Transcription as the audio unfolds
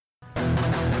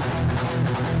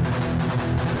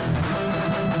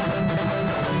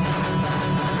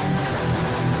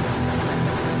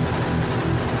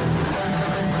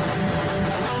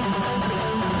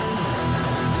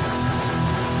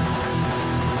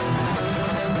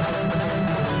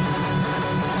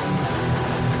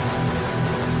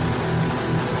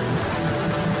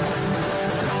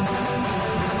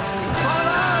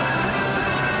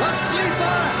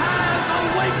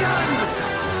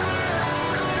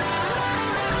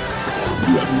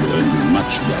You have learned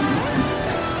much, young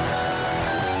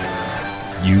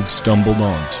one. You've stumbled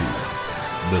onto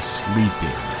the Sleeping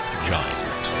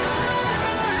Giant.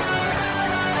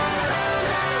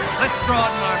 Let's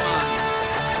broaden our minds.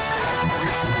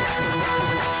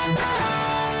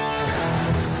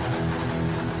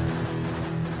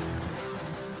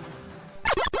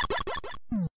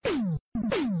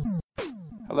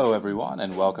 Hello, everyone,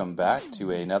 and welcome back to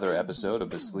another episode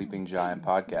of the Sleeping Giant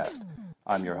podcast.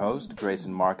 I'm your host,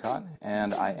 Grayson Marcotte,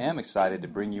 and I am excited to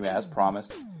bring you, as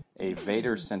promised, a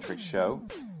Vader-centric show.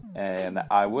 And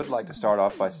I would like to start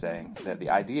off by saying that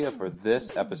the idea for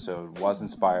this episode was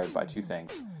inspired by two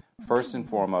things. First and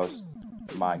foremost,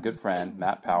 my good friend,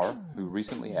 Matt Power, who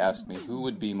recently asked me who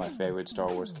would be my favorite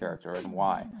Star Wars character and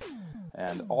why.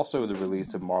 And also the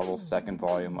release of Marvel's second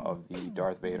volume of the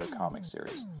Darth Vader comic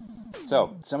series.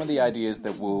 So, some of the ideas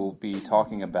that we'll be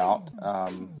talking about,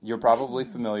 you're probably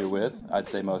familiar with. I'd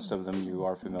say most of them you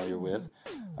are familiar with.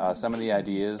 Some of the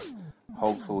ideas,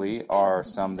 hopefully, are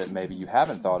some that maybe you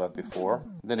haven't thought of before.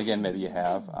 Then again, maybe you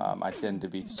have. I tend to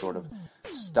be sort of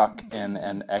stuck in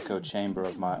an echo chamber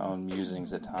of my own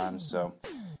musings at times, so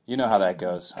you know how that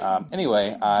goes.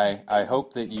 Anyway, I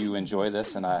hope that you enjoy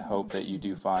this, and I hope that you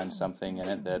do find something in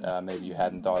it that maybe you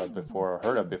hadn't thought of before or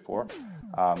heard of before.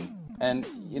 And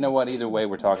you know what? Either way,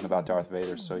 we're talking about Darth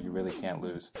Vader, so you really can't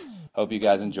lose. Hope you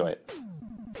guys enjoy it.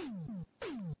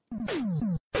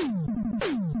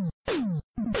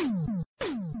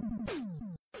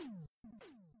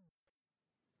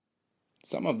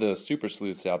 Some of the super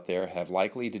sleuths out there have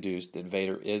likely deduced that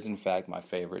Vader is in fact my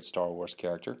favorite Star Wars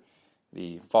character,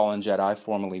 the fallen Jedi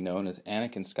formerly known as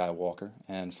Anakin Skywalker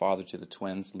and father to the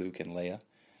twins Luke and Leia.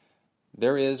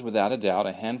 There is, without a doubt,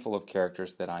 a handful of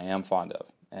characters that I am fond of,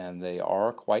 and they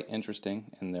are quite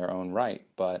interesting in their own right,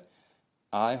 but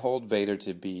I hold Vader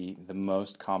to be the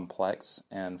most complex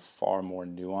and far more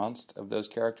nuanced of those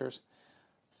characters.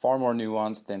 Far more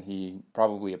nuanced than he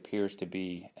probably appears to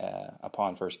be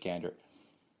upon first gander.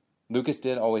 Lucas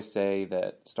did always say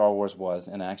that Star Wars was,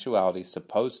 in actuality,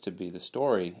 supposed to be the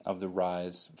story of the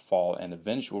rise, fall, and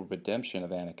eventual redemption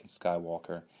of Anakin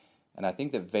Skywalker, and I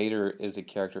think that Vader is a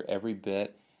character every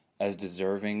bit as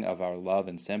deserving of our love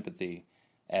and sympathy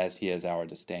as he is our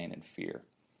disdain and fear.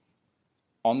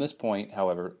 On this point,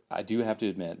 however, I do have to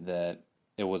admit that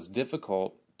it was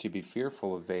difficult to be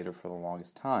fearful of Vader for the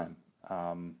longest time.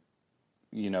 Growing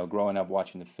up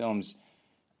watching the films,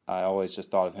 I always just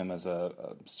thought of him as a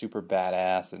super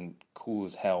badass and cool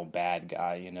as hell bad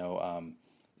guy,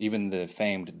 Even the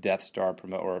famed Death Star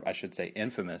or I should say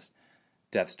infamous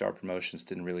Death Star promotions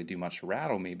didn't really do much to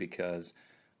rattle me because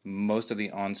most of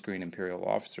the on-screen Imperial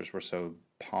officers were so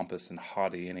pompous and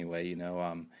haughty anyway,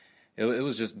 It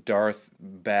was just Darth,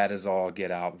 bad as all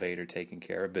get out, Vader taking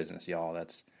care of business, y'all.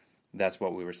 That's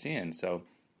what we were seeing. So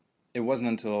it wasn't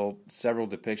until several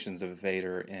depictions of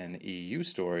Vader in EU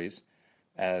stories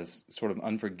as sort of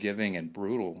unforgiving and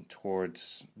brutal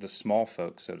towards the small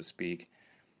folk, so to speak,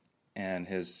 and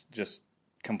his just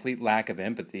complete lack of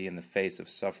empathy in the face of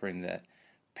suffering that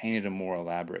painted a more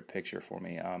elaborate picture for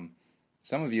me.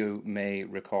 Some of you may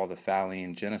recall the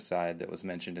Faline genocide that was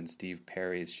mentioned in Steve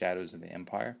Perry's Shadows of the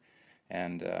Empire,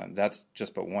 and that's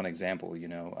just but one example,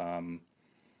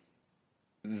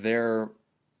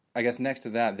 I guess next to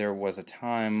that, there was a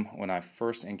time when I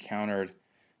first encountered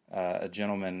a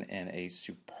gentleman in a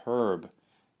superb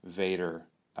Vader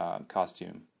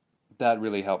costume. That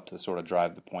really helped to sort of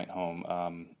drive the point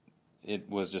home. It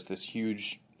was just this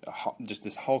huge, just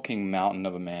this hulking mountain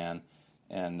of a man,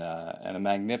 and a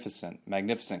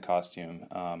magnificent costume.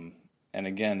 And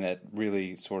again, it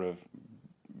really sort of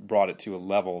brought it to a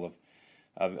level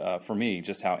of for me,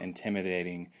 just how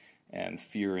intimidating and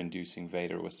fear-inducing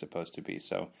Vader was supposed to be.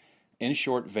 So, in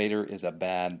short, Vader is a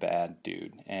bad, bad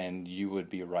dude, and you would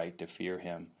be right to fear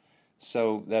him.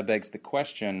 So that begs the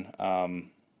question,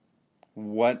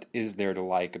 what is there to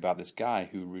like about this guy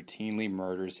who routinely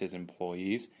murders his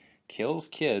employees, kills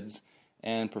kids,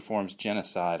 and performs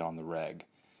genocide on the reg?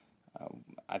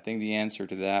 I think the answer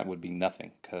to that would be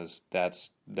nothing, because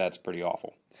that's pretty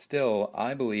awful. Still,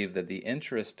 I believe that the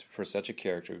interest for such a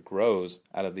character grows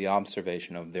out of the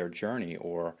observation of their journey,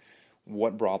 or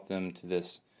what brought them to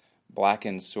this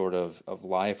blackened sort of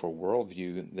life or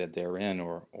worldview that they're in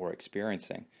or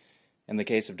experiencing. In the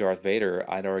case of Darth Vader,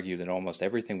 I'd argue that almost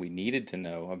everything we needed to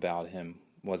know about him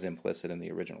was implicit in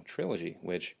the original trilogy,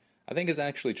 which I think is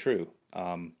actually true.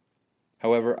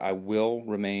 However, I will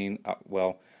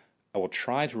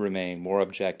try to remain more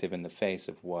objective in the face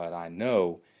of what I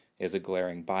know is a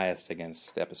glaring bias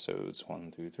against episodes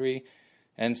 1 through 3,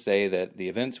 and say that the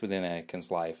events within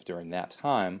Anakin's life during that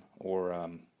time, or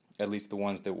at least the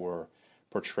ones that were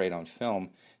portrayed on film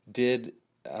did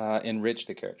enrich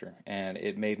the character, and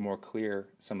it made more clear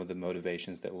some of the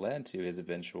motivations that led to his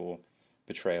eventual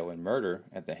betrayal and murder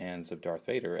at the hands of Darth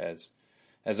Vader, as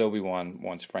Obi-Wan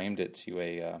once framed it to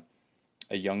a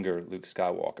younger Luke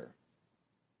Skywalker.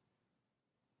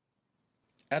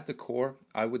 At the core,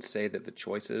 I would say that the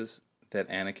choices that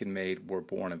Anakin made were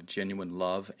born of genuine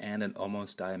love and an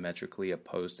almost diametrically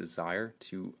opposed desire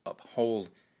to uphold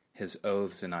his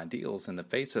oaths and ideals in the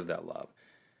face of that love.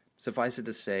 Suffice it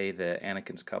to say that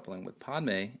Anakin's coupling with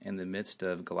Padme in the midst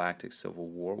of galactic civil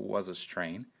war was a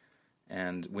strain,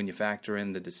 and when you factor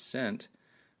in the dissent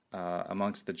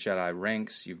amongst the Jedi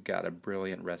ranks, you've got a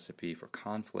brilliant recipe for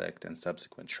conflict and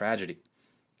subsequent tragedy.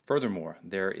 Furthermore,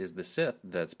 there is the Sith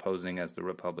that's posing as the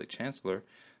Republic Chancellor.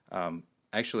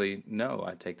 Actually, no,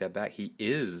 I take that back. He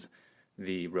is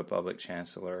the Republic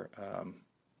Chancellor,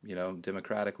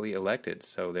 democratically elected.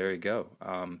 So there you go.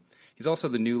 He's also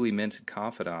the newly minted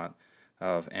confidant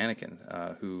of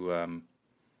Anakin,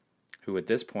 who at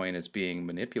this point is being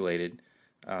manipulated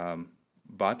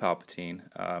by Palpatine,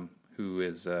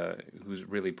 who's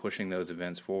really pushing those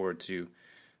events forward to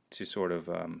sort of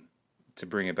to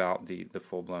bring about the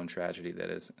full-blown tragedy that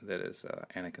is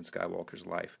Anakin Skywalker's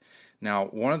life. Now,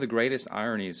 one of the greatest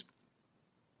ironies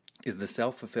is the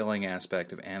self-fulfilling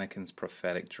aspect of Anakin's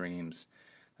prophetic dreams.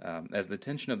 As the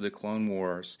tension of the Clone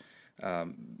Wars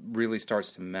really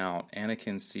starts to mount,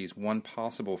 Anakin sees one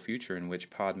possible future in which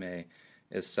Padme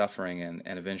is suffering and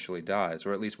eventually dies,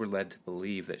 or at least we're led to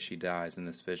believe that she dies in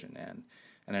this vision. And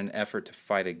in an effort to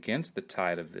fight against the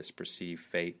tide of this perceived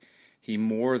fate, he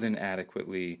more than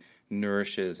adequately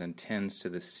nourishes and tends to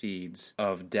the seeds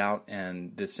of doubt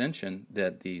and dissension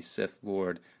that the Sith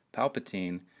Lord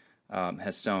Palpatine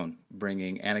has sown,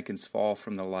 bringing Anakin's fall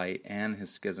from the light and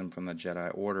his schism from the Jedi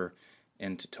Order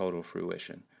into total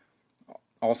fruition.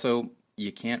 Also,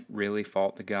 you can't really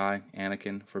fault the guy,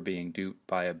 Anakin, for being duped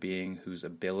by a being whose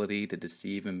ability to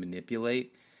deceive and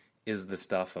manipulate is the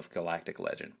stuff of galactic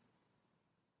legend.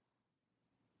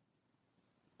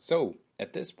 So,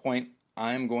 at this point,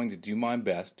 I am going to do my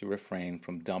best to refrain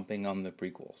from dumping on the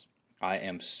prequels. I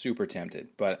am super tempted,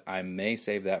 but I may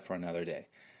save that for another day.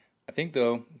 I think,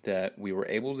 though, that we were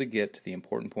able to get to the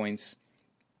important points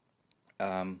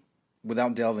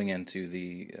without delving into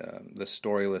the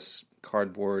storyless,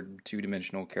 cardboard,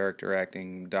 two-dimensional character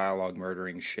acting, dialogue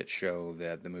murdering shit show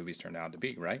that the movies turned out to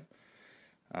be, right?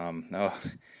 I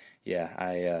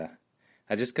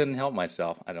just couldn't help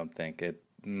myself, I don't think.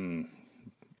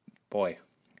 Boy.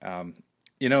 I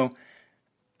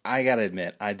gotta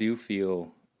admit, I do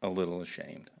feel a little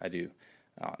ashamed. I do.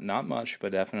 Not much,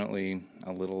 but definitely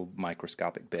a little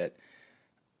microscopic bit.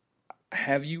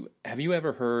 Have you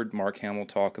ever heard Mark Hamill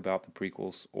talk about the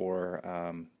prequels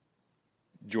or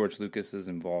George Lucas's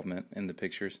involvement in the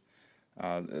pictures?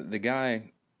 The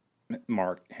guy,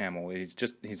 Mark Hamill, he's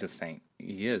a saint.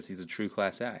 He's a true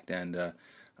class act. And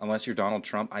unless you're Donald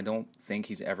Trump, I don't think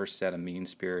he's ever said a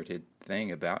mean-spirited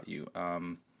thing about you.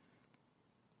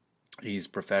 He's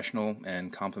professional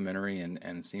and complimentary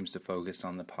and seems to focus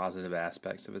on the positive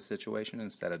aspects of a situation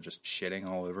instead of just shitting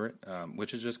all over it,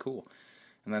 which is just cool.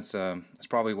 And that's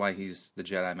probably why he's the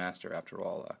Jedi Master after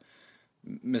all.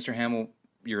 Mr. Hamill,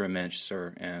 you're a mensch,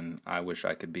 sir, and I wish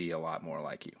I could be a lot more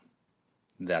like you.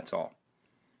 That's all.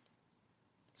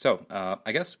 So,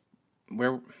 I guess,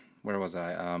 where was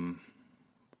I?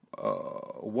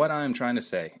 What I'm trying to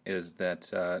say is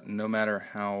that no matter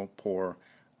how poor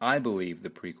I believe the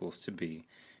prequels to be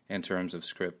in terms of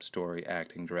script, story,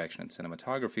 acting, direction, and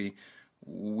cinematography,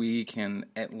 we can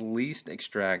at least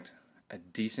extract a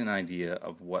decent idea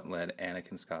of what led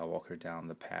Anakin Skywalker down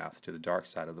the path to the dark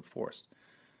side of the Force.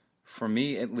 For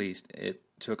me, at least, it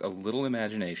took a little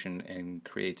imagination and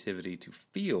creativity to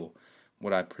feel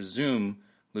what I presume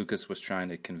Lucas was trying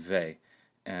to convey,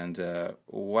 and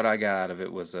what I got out of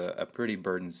it was a pretty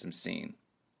burdensome scene.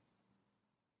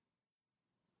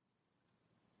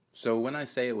 So when I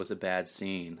say it was a bad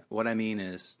scene, what I mean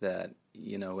is that,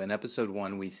 in Episode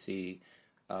 1 we see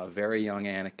very young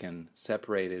Anakin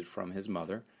separated from his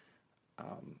mother,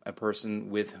 a person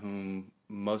with whom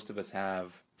most of us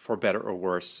have, for better or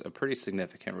worse, a pretty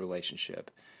significant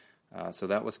relationship. So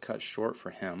that was cut short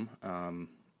for him.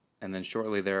 And then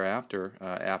shortly thereafter,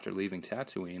 after leaving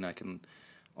Tatooine, I can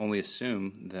only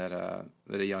assume that a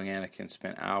young Anakin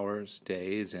spent hours,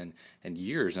 days, and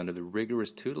years under the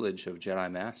rigorous tutelage of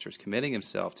Jedi Masters, committing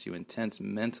himself to intense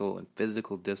mental and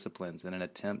physical disciplines in an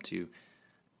attempt to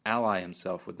ally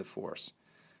himself with the Force.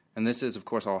 And this is, of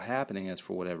course, all happening as,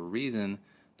 for whatever reason,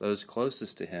 those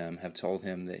closest to him have told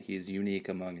him that he is unique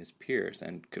among his peers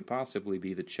and could possibly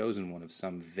be the chosen one of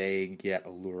some vague yet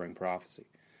alluring prophecy.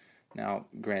 Now,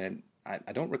 granted,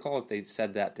 I don't recall if they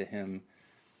said that to him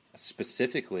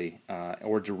specifically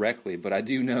or directly, but I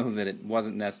do know that it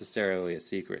wasn't necessarily a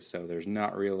secret. So there's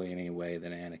not really any way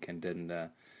that Anakin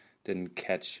didn't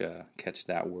catch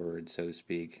that word, so to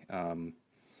speak.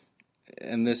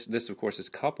 And this of course is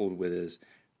coupled with his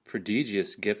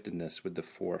prodigious giftedness with the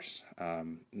Force.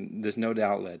 This no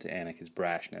doubt led to Anakin's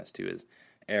brashness, to his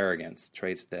arrogance,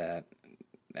 traits that,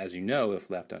 as you know, if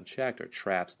left unchecked, are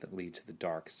traps that lead to the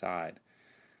dark side.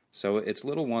 So it's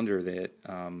little wonder that,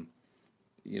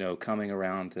 coming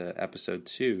around to Episode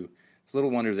 2, it's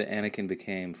little wonder that Anakin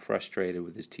became frustrated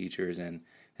with his teachers and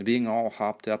being all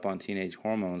hopped up on teenage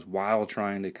hormones while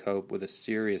trying to cope with a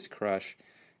serious crush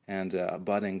and a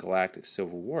budding galactic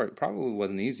civil war. It probably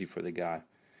wasn't easy for the guy.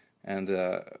 And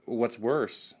what's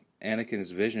worse,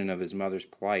 Anakin's vision of his mother's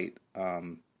plight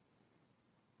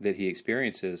that he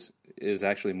experiences is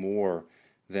actually more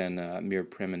than mere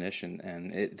premonition,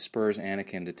 and it spurs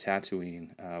Anakin to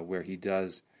Tatooine, where he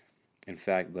does, in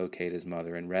fact, locate his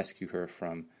mother and rescue her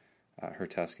from her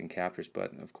Tusken captors.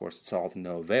 But, of course, it's all to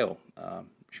no avail.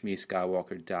 Shmi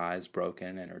Skywalker dies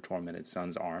broken in her tormented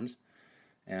son's arms,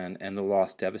 and the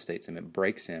loss devastates him. It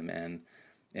breaks him, and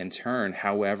in turn,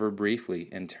 however briefly,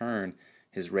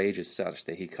 his rage is such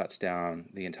that he cuts down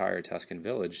the entire Tusken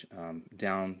village,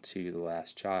 down to the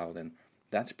last child, and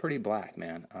that's pretty black,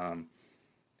 man.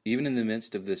 Even in the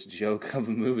midst of this joke of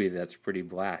a movie, that's pretty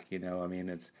black. I mean,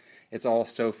 it's all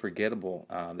so forgettable.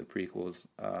 The prequels,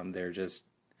 they're just,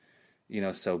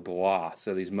 so blah.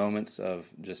 So these moments of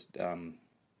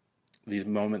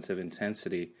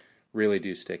intensity really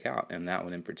do stick out, and that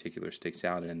one in particular sticks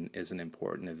out and is an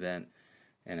important event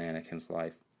in Anakin's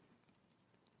life.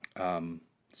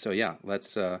 So yeah,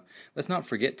 let's not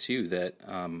forget too that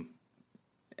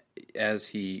as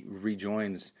he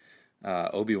rejoins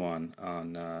Obi-Wan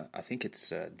on I think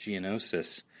it's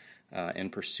Geonosis in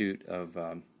pursuit of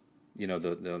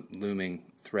the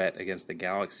looming threat against the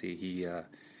galaxy, he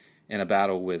in a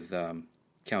battle with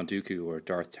Count Dooku or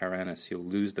Darth Tyrannus, he'll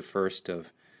lose the first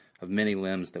of many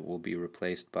limbs that will be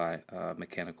replaced by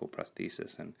mechanical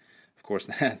prosthesis, and of course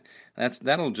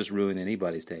that'll just ruin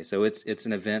anybody's day. So it's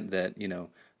an event that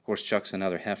of course chucks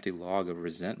another hefty log of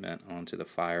resentment onto the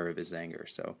fire of his anger.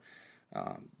 So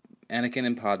Anakin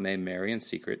and Padme marry in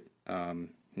secret, and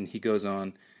he goes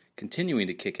on continuing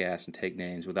to kick ass and take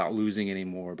names without losing any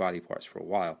more body parts for a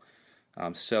while.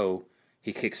 So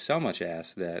he kicks so much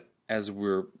ass that as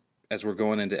we're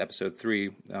going into Episode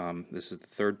 3, this is the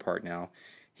third part now.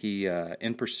 He,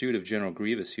 in pursuit of General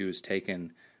Grievous, who was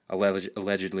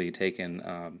allegedly taken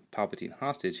Palpatine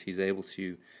hostage, he's able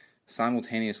to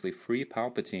simultaneously free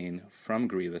Palpatine from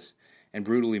Grievous and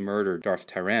brutally murder Darth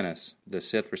Tyrannus, the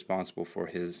Sith responsible for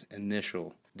his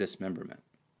initial dismemberment.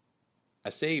 I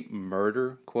say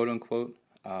murder, quote-unquote,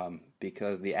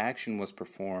 because the action was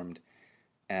performed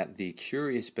at the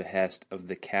curious behest of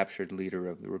the captured leader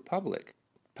of the Republic,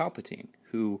 Palpatine,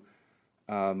 who,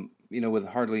 with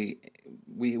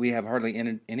we have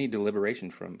hardly any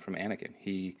deliberation from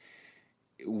Anakin.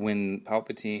 When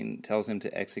Palpatine tells him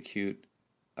to execute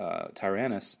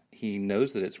Tyrannus, he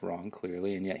knows that it's wrong,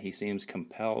 clearly, and yet he seems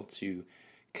compelled to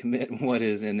commit what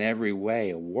is in every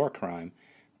way a war crime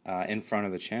in front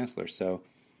of the Chancellor. So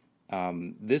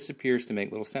this appears to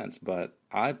make little sense, but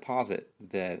I posit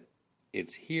that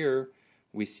it's here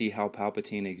we see how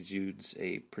Palpatine exudes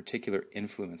a particular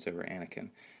influence over Anakin,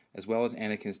 as well as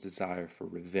Anakin's desire for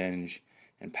revenge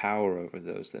and power over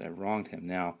those that have wronged him.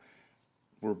 Now,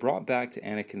 we're brought back to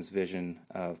Anakin's vision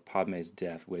of Padme's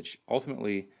death, which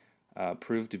ultimately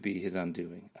proved to be his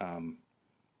undoing.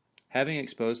 Having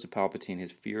exposed to Palpatine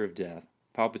his fear of death,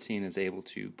 Palpatine is able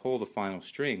to pull the final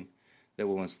string that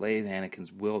will enslave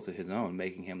Anakin's will to his own,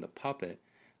 making him the puppet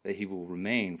that he will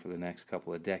remain for the next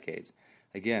couple of decades.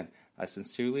 Again, I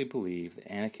sincerely believe that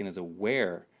Anakin is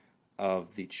aware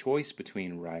of the choice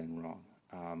between right and wrong.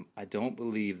 I don't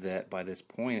believe that, by this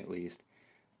point at least,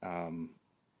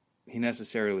 he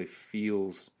necessarily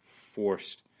feels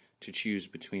forced to choose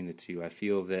between the two. I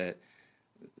feel that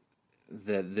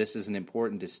this is an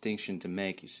important distinction to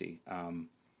make, you see.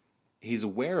 He's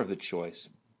aware of the choice,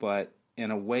 but in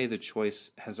a way the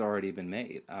choice has already been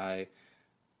made. I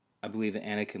believe that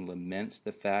Anakin laments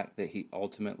the fact that he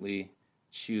ultimately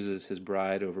chooses his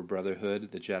bride over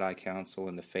Brotherhood, the Jedi Council,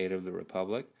 and the fate of the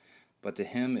Republic, but to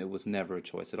him it was never a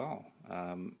choice at all.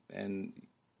 And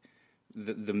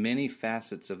the many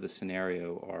facets of the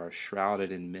scenario are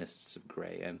shrouded in mists of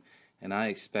gray, and I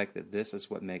expect that this is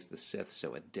what makes the Sith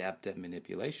so adept at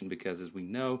manipulation, because as we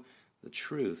know, the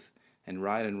truth and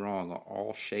right and wrong are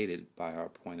all shaded by our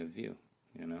point of view.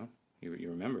 You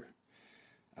remember.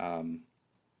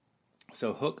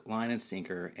 So hook, line, and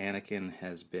sinker, Anakin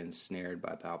has been snared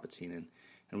by Palpatine,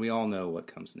 and we all know what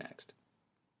comes next.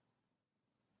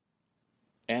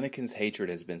 Anakin's hatred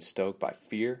has been stoked by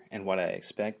fear and what I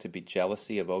expect to be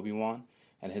jealousy of Obi-Wan,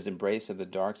 and his embrace of the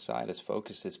dark side has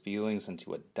focused his feelings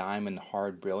into a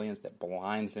diamond-hard brilliance that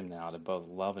blinds him now to both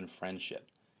love and friendship.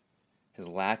 His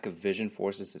lack of vision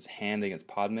forces his hand against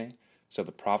Padme, so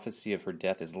the prophecy of her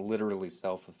death is literally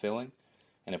self-fulfilling,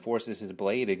 and it forces his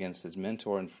blade against his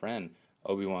mentor and friend,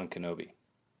 Obi-Wan Kenobi.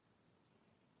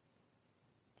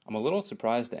 I'm a little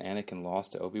surprised that Anakin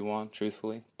lost to Obi-Wan,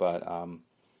 truthfully, but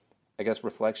I guess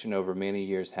reflection over many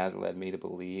years has led me to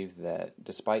believe that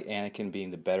despite Anakin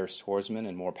being the better swordsman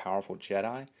and more powerful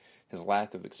Jedi, his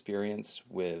lack of experience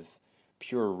with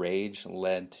pure rage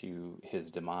led to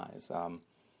his demise.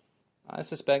 I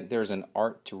suspect there's an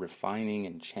art to refining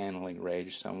and channeling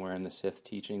rage somewhere in the Sith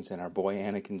teachings, and our boy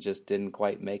Anakin just didn't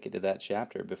quite make it to that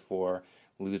chapter before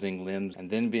losing limbs and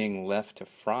then being left to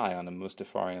fry on a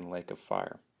Mustafarian lake of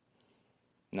fire.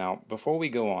 Now, before we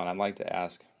go on, I'd like to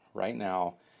ask right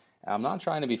now, I'm not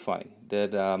trying to be funny,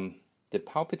 did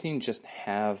Palpatine just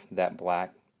have that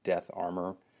black death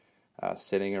armor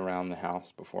sitting around the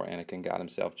house before Anakin got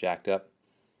himself jacked up?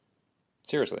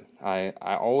 Seriously, I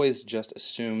always just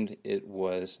assumed it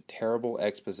was terrible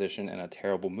exposition and a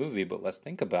terrible movie, but let's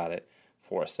think about it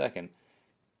for a second.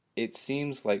 It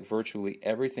seems like virtually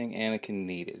everything Anakin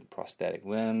needed, prosthetic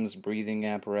limbs, breathing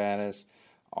apparatus,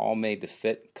 all made to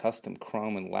fit, custom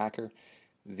chrome and lacquer.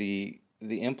 The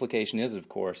implication is, of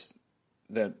course,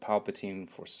 that Palpatine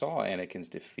foresaw Anakin's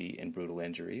defeat and brutal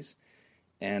injuries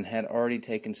and had already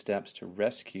taken steps to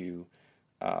rescue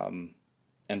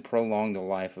and prolong the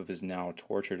life of his now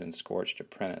tortured and scorched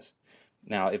apprentice.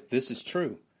 Now, if this is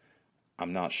true,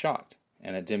 I'm not shocked,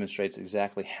 and it demonstrates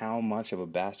exactly how much of a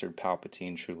bastard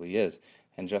Palpatine truly is,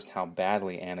 and just how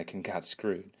badly Anakin got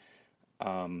screwed.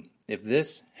 If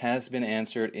this has been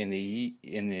answered in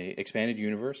the expanded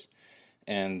universe,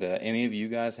 and any of you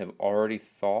guys have already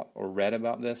thought or read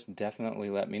about this, definitely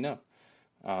let me know.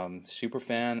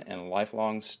 Superfan and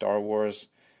lifelong Star Wars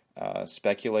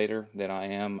speculator that I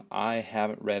am, I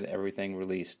haven't read everything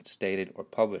released, stated, or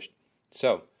published.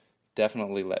 So,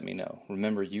 definitely let me know.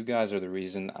 Remember, you guys are the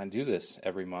reason I do this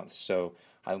every month, so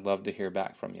I'd love to hear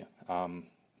back from you.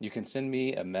 You can send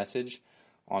me a message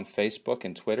on Facebook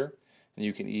and Twitter, and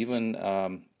you can even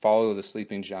follow The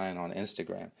Sleeping Giant on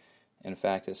Instagram. In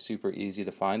fact, it's super easy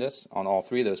to find us on all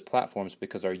three of those platforms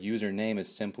because our username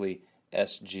is simply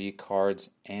SG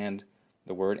Cards and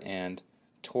the word and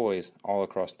toys all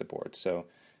across the board. So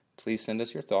please send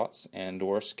us your thoughts and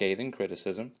or scathing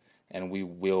criticism, and we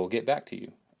will get back to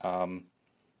you.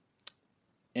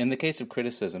 In the case of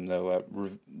criticism, though,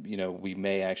 we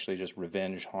may actually just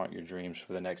revenge haunt your dreams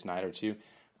for the next night or two.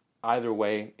 Either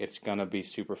way, it's going to be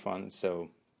super fun,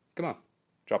 so come on,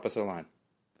 drop us a line.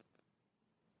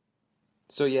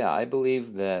 So yeah, I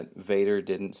believe that Vader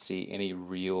didn't see any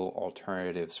real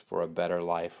alternatives for a better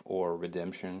life or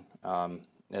redemption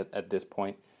at this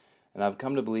point. And I've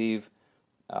come to believe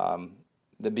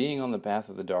that being on the path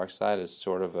of the dark side is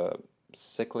sort of a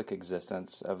cyclic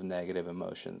existence of negative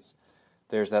emotions.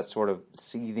 There's that sort of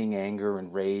seething anger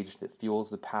and rage that fuels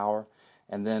the power,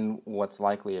 and then what's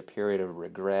likely a period of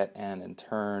regret and, in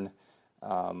turn,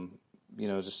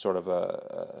 just sort of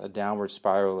a downward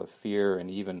spiral of fear and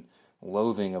even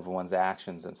loathing of one's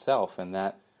actions and self, and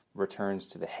that returns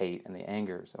to the hate and the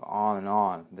anger. So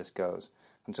on this goes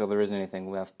until there isn't anything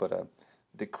left but a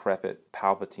decrepit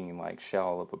Palpatine-like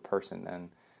shell of a person.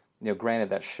 And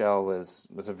granted, that shell was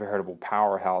a veritable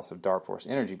powerhouse of Dark Force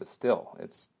energy, but still,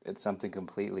 it's something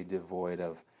completely devoid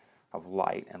of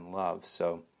light and love.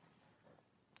 So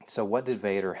what did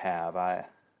Vader have? I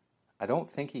don't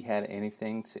think he had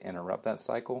anything to interrupt that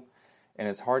cycle, and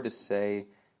it's hard to say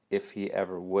if he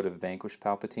ever would have vanquished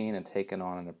Palpatine and taken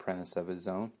on an apprentice of his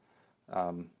own.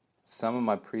 Some of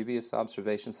my previous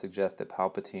observations suggest that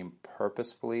Palpatine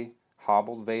purposefully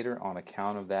hobbled Vader on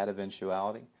account of that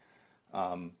eventuality.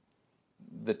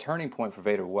 The turning point for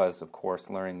Vader was, of course,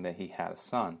 learning that he had a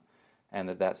son, and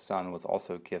that son was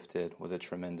also gifted with a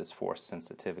tremendous Force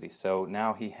sensitivity. So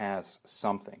now he has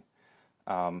something.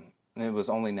 And it was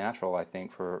only natural, I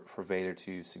think, for Vader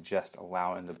to suggest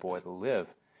allowing the boy to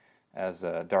live as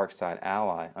a dark side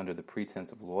ally under the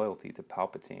pretense of loyalty to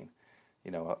Palpatine,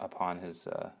 upon his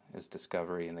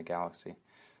discovery in the galaxy.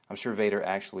 I'm sure Vader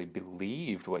actually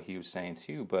believed what he was saying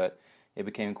too, but it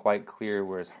became quite clear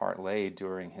where his heart lay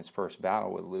during his first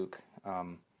battle with Luke.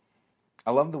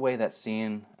 I love the way that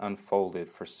scene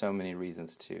unfolded for so many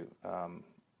reasons too,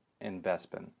 in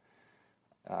Bespin.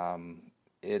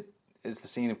 It is the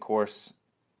scene, of course,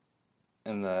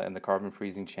 in the carbon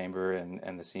freezing chamber,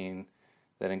 and the scene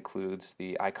that includes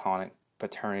the iconic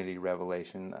paternity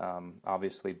revelation,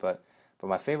 obviously. But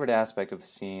my favorite aspect of the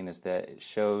scene is that it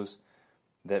shows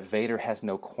that Vader has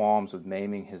no qualms with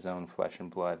maiming his own flesh and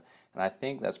blood. And I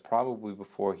think that's probably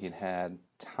before he'd had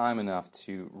time enough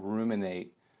to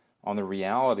ruminate on the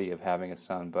reality of having a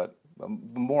son, but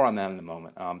more on that in a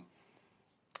moment.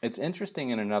 It's interesting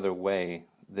in another way,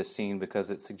 this scene,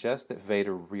 because it suggests that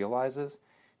Vader realizes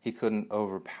he couldn't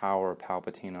overpower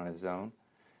Palpatine on his own,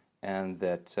 and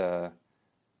that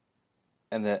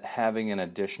having an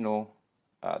additional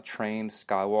trained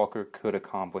Skywalker could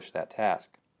accomplish that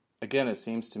task. Again, it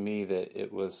seems to me that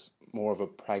it was more of a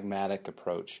pragmatic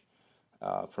approach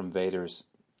from Vader's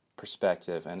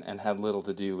perspective, and had little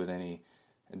to do with any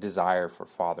desire for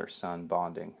father-son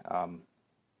bonding.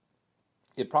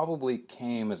 It probably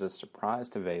came as a surprise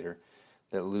to Vader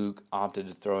that Luke opted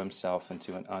to throw himself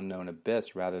into an unknown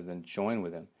abyss rather than join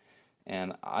with him.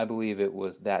 And I believe it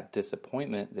was that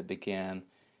disappointment that began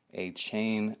a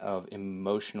chain of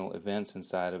emotional events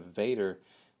inside of Vader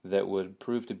that would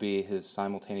prove to be his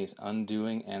simultaneous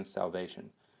undoing and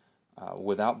salvation.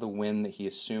 Without the win that he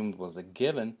assumed was a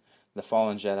given, the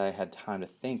fallen Jedi had time to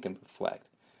think and reflect.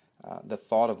 The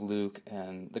thought of Luke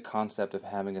and the concept of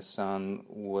having a son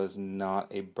was not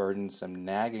a burdensome,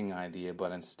 nagging idea,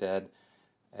 but instead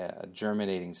a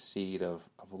germinating seed of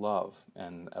love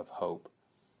and of hope.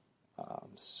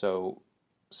 So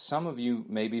some of you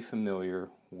may be familiar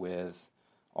with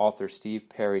author Steve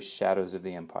Perry's Shadows of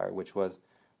the Empire, which was,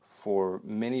 for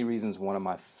many reasons, one of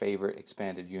my favorite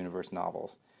expanded universe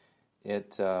novels.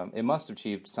 It must have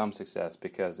achieved some success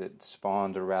because it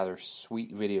spawned a rather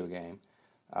sweet video game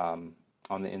on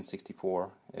the N64,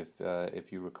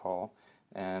 if you recall,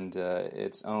 and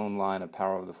its own line of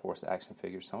Power of the Force action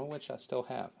figures, some of which I still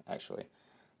have, actually.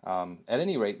 At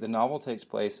any rate, the novel takes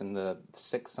place in the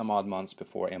 6-some-odd months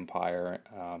before Empire,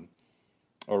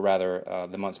 or rather,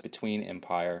 the months between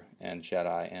Empire and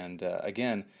Jedi. And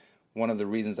again, one of the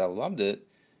reasons I loved it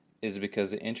is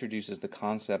because it introduces the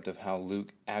concept of how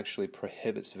Luke actually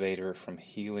prohibits Vader from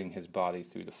healing his body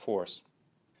through the Force.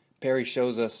 Perry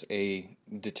shows us a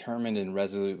determined and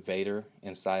resolute Vader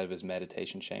inside of his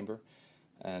meditation chamber,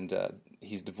 and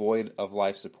he's devoid of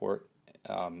life support.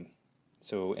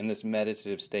 So in this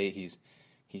meditative state,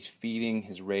 he's feeding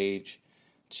his rage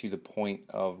to the point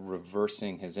of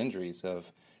reversing his injuries,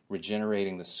 of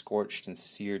regenerating the scorched and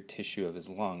seared tissue of his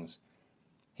lungs.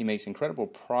 He makes incredible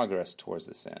progress towards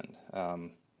this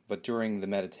end. But during the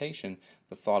meditation,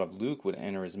 the thought of Luke would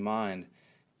enter his mind,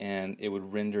 and it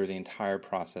would render the entire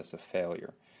process a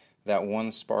failure. That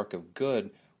one spark of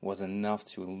good was enough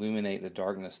to illuminate the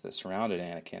darkness that surrounded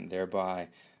Anakin, thereby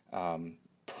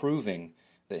proving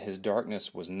that his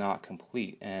darkness was not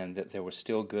complete and that there was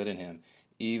still good in him,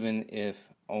 even if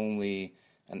only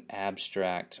an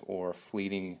abstract or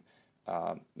fleeting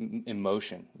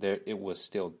emotion. It was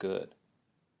still good.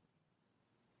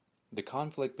 The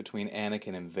conflict between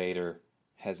Anakin and Vader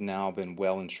has now been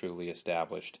well and truly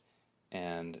established,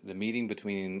 and the meeting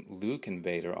between Luke and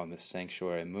Vader on the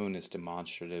Sanctuary Moon is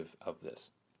demonstrative of this.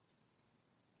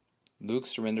 Luke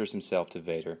surrenders himself to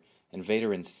Vader, and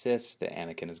Vader insists that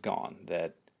Anakin is gone,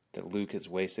 that Luke has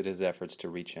wasted his efforts to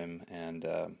reach him, and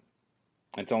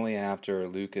it's only after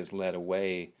Luke is led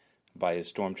away by his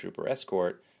stormtrooper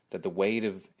escort that the weight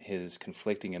of his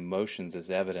conflicting emotions is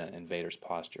evident in Vader's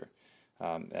posture.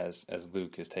 As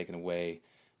Luke is taken away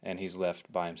and he's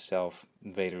left by himself,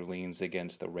 Vader leans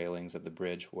against the railings of the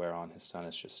bridge whereon his son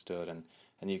has just stood, and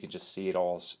you can just see it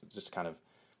all just kind of,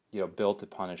 built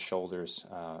upon his shoulders,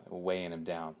 weighing him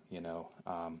down,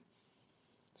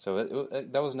 So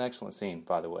that was an excellent scene,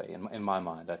 by the way, in my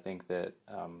mind. I think that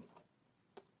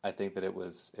it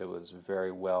was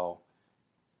very well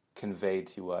conveyed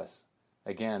to us.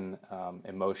 Again,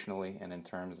 emotionally and in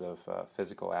terms of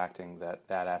physical acting, that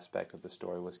aspect of the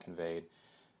story was conveyed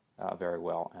very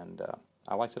well, and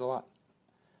I liked it a lot.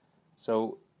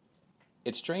 So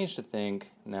it's strange to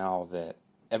think now that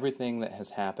everything that has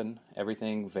happened,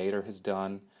 everything Vader has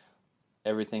done,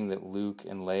 everything that Luke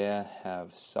and Leia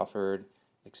have suffered,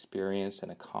 experienced,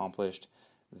 and accomplished,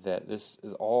 that this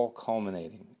is all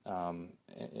culminating.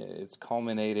 It's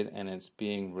culminated and it's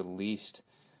being released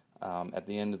at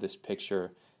the end of this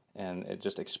picture, and it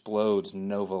just explodes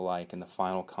Nova-like in the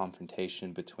final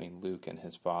confrontation between Luke and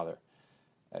his father.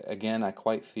 Again, I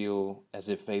quite feel as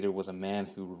if Vader was a man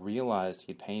who realized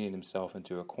he'd painted himself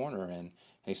into a corner and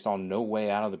he saw no way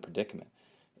out of the predicament.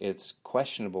 It's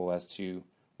questionable as to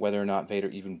whether or not Vader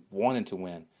even wanted to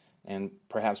win, and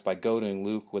perhaps by goading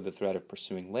Luke with the threat of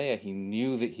pursuing Leia, he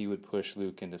knew that he would push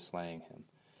Luke into slaying him.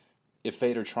 If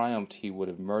Vader triumphed, he would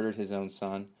have murdered his own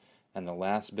son and the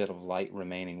last bit of light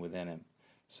remaining within him.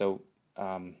 So,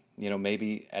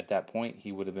 maybe at that point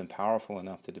he would have been powerful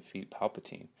enough to defeat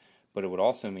Palpatine. But it would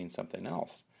also mean something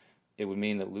else. It would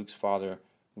mean that Luke's father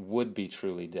would be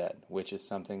truly dead, which is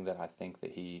something that I think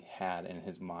that he had in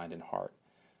his mind and heart.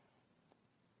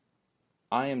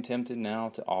 I am tempted now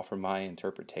to offer my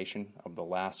interpretation of the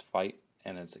last fight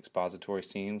and its expository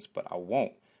scenes, but I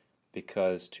won't,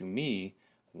 because to me,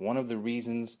 one of the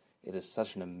reasons it is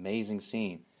such an amazing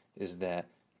scene is that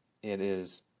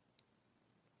it's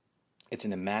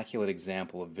an immaculate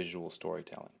example of visual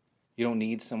storytelling. You don't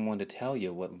need someone to tell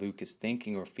you what Luke is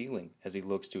thinking or feeling as he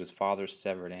looks to his father's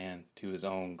severed hand, to his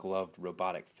own gloved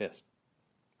robotic fist.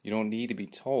 You don't need to be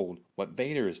told what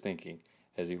Vader is thinking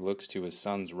as he looks to his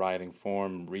son's writhing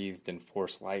form wreathed in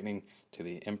force lightning, to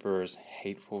the Emperor's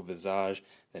hateful visage,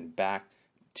 then back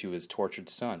to his tortured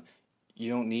son. You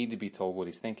don't need to be told what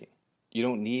he's thinking. You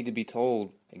don't need to be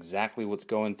told exactly what's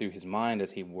going through his mind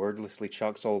as he wordlessly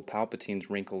chucks old Palpatine's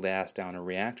wrinkled ass down a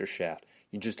reactor shaft.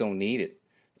 You just don't need it.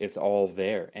 It's all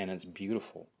there, and it's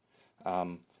beautiful.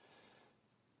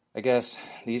 I guess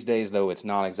these days, though, it's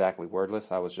not exactly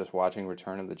wordless. I was just watching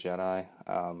Return of the Jedi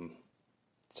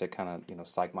to kind of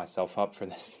psych myself up for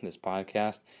this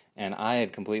podcast, and I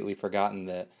had completely forgotten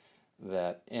that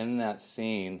in that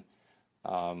scene,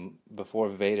 before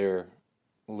Vader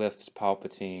lifts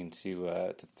Palpatine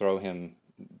to throw him,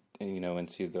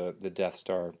 into the Death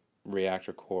Star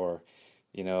reactor core,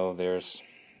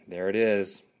 there it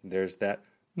is. There's that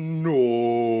no,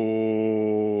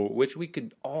 which we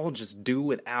could all just do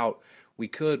without. We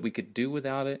could do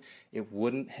without it. It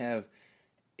wouldn't have.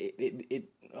 It.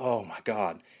 Oh my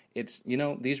God! It's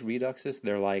these reduxes.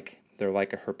 They're like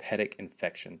a herpetic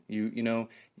infection.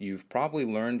 You've probably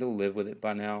learned to live with it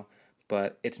by now,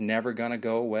 but it's never gonna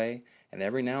go away. And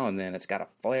every now and then, it's got to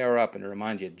flare up and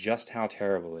remind you just how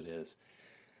terrible it is.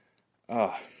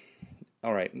 All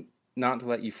right, not to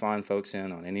let you fine folks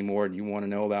in on any more than you want to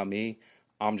know about me.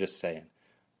 I'm just saying.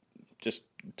 Just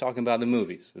talking about the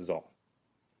movies is all.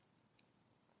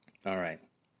 All right.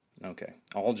 Okay.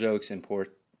 All jokes and poor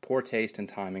taste and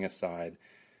timing aside,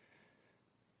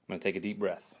 I'm going to take a deep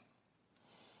breath.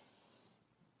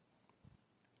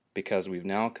 Because we've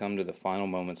now come to the final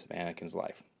moments of Anakin's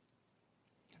life.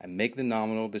 I make the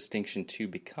nominal distinction too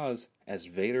because, as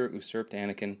Vader usurped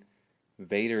Anakin,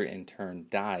 Vader in turn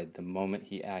died the moment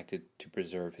he acted to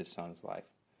preserve his son's life.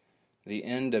 The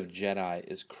end of Jedi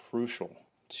is crucial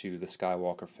to the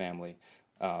Skywalker family,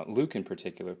 Luke in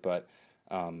particular, but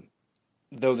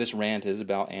though this rant is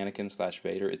about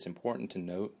Anakin/Vader, it's important to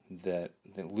note that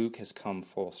Luke has come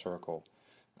full circle,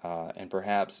 and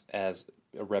perhaps as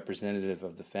a representative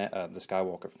of the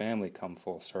Skywalker family come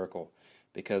full circle,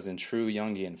 because in true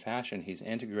Jungian fashion, he's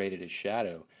integrated his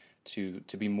shadow to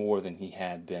be more than he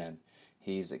had been.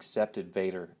 He's accepted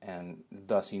Vader, and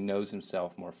thus he knows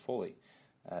himself more fully.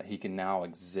 He can now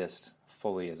exist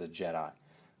fully as a Jedi.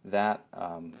 That,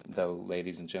 though,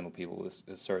 ladies and gentle people, is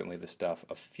certainly the stuff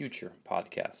of future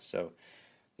podcasts. So,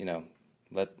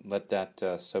 let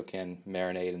that soak in,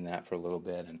 marinate in that for a little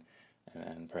bit,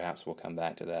 and perhaps we'll come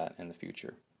back to that in the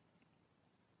future.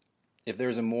 If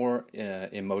there's a more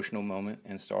emotional moment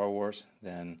in Star Wars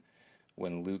than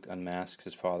when Luke unmasks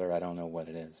his father, I don't know what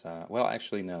it is. Well,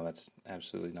 actually, no, that's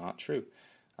absolutely not true.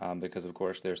 Because, of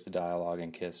course, there's the dialogue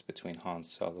and kiss between Han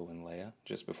Solo and Leia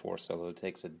just before Solo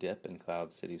takes a dip in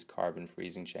Cloud City's carbon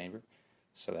freezing chamber.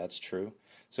 So that's true.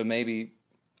 So maybe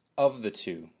of the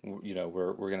two,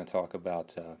 we're going to talk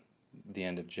about the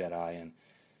end of Jedi. And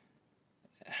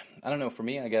I don't know, for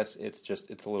me, I guess it's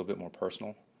a little bit more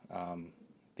personal.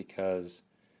 Because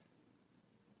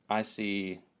I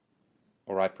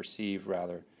perceive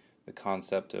rather, the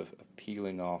concept of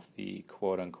peeling off the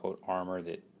quote-unquote armor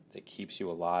that keeps you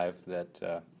alive, that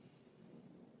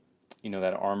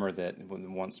that armor that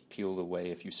when once peeled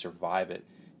away, if you survive it,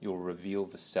 you'll reveal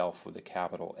the self with a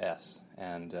capital S,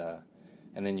 and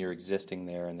then you're existing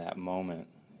there in that moment,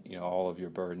 all of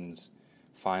your burdens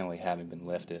finally having been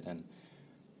lifted. And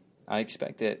I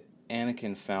expect that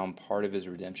Anakin found part of his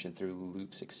redemption through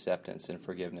Luke's acceptance and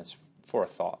forgiveness for a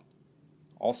thought.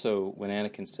 Also, when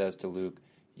Anakin says to Luke,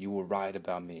 "You were right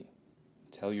about me.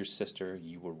 Tell your sister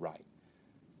you were right."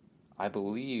 I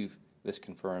believe this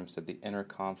confirms that the inner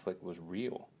conflict was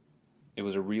real. It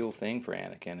was a real thing for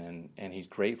Anakin, and he's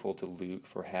grateful to Luke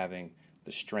for having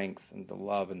the strength and the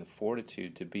love and the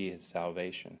fortitude to be his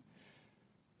salvation.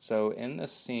 So in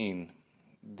this scene,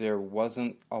 there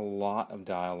wasn't a lot of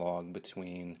dialogue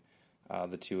between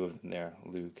the two of them there,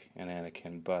 Luke and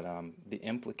Anakin, but the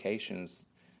implications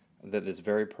that this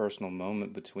very personal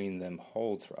moment between them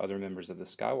holds for other members of the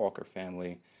Skywalker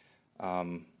family,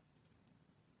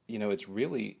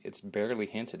 it's barely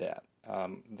hinted at.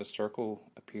 The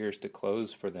circle appears to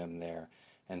close for them there,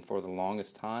 and for the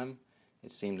longest time,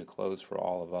 it seemed to close for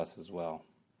all of us as well.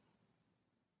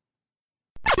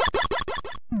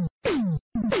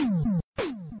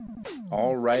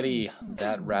 Alrighty,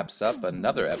 that wraps up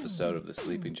another episode of the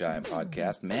Sleeping Giant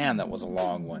podcast. Man, that was a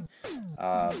long one.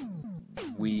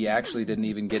 We actually didn't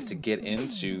even get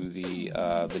into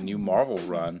the new Marvel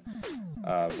run,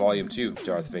 Volume 2,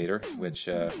 Darth Vader, which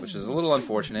is a little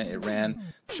unfortunate. The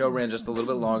show ran just a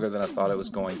little bit longer than I thought it was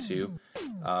going to.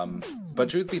 But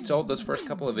truth be told, those first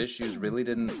couple of issues really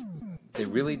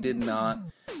did not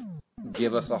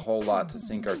give us a whole lot to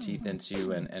sink our teeth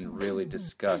into and really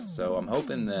discuss. So I'm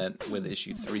hoping that with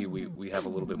issue 3 we have a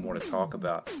little bit more to talk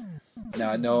about.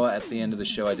 Now, I know at the end of the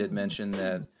show I did mention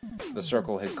that the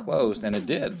circle had closed, and it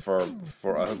did for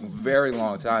a very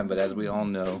long time, but as we all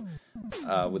know,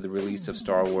 with the release of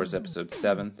Star Wars Episode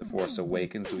 7, The Force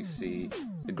Awakens, we see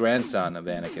the grandson of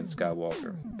Anakin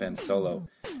Skywalker, Ben Solo,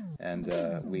 and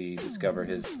we discover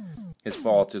his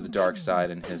fall to the dark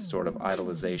side and his sort of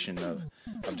idolization of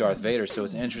Darth Vader. So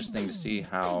it's interesting to see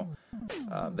how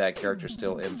that character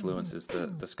still influences the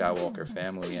Skywalker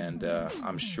family, and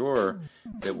I'm sure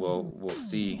that we'll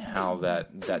see how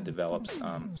that develops.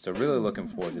 So really looking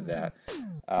forward to that.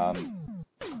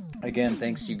 Again,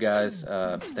 thanks to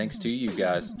you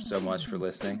guys so much for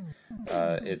listening.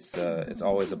 It's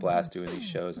always a blast doing these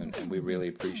shows, and we really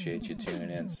appreciate you tuning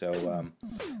in. So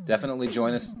definitely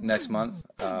join us next month.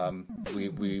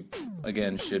 We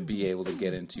again should be able to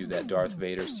get into that Darth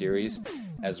Vader series,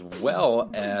 as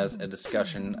well as a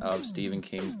discussion of Stephen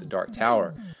King's The Dark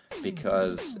Tower,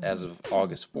 because as of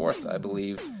August 4th, I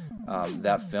believe,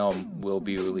 that film will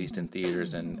be released in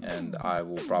theaters, and I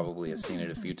will probably have seen it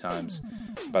a few times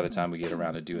by the time we get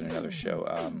around to doing another show.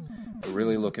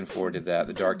 Really looking forward to that.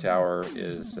 The Dark Tower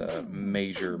is a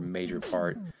major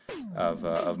part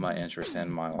of my interest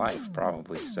and my life,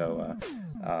 probably. So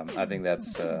I think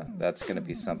that's going to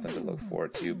be something to look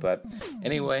forward to. But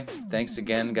anyway, thanks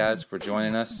again, guys, for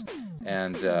joining us.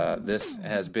 And this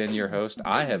has been your host.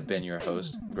 I have been your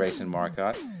host, Grayson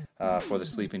Marcotte, for the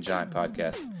Sleeping Giant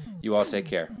podcast. You all take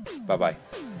care. Bye-bye.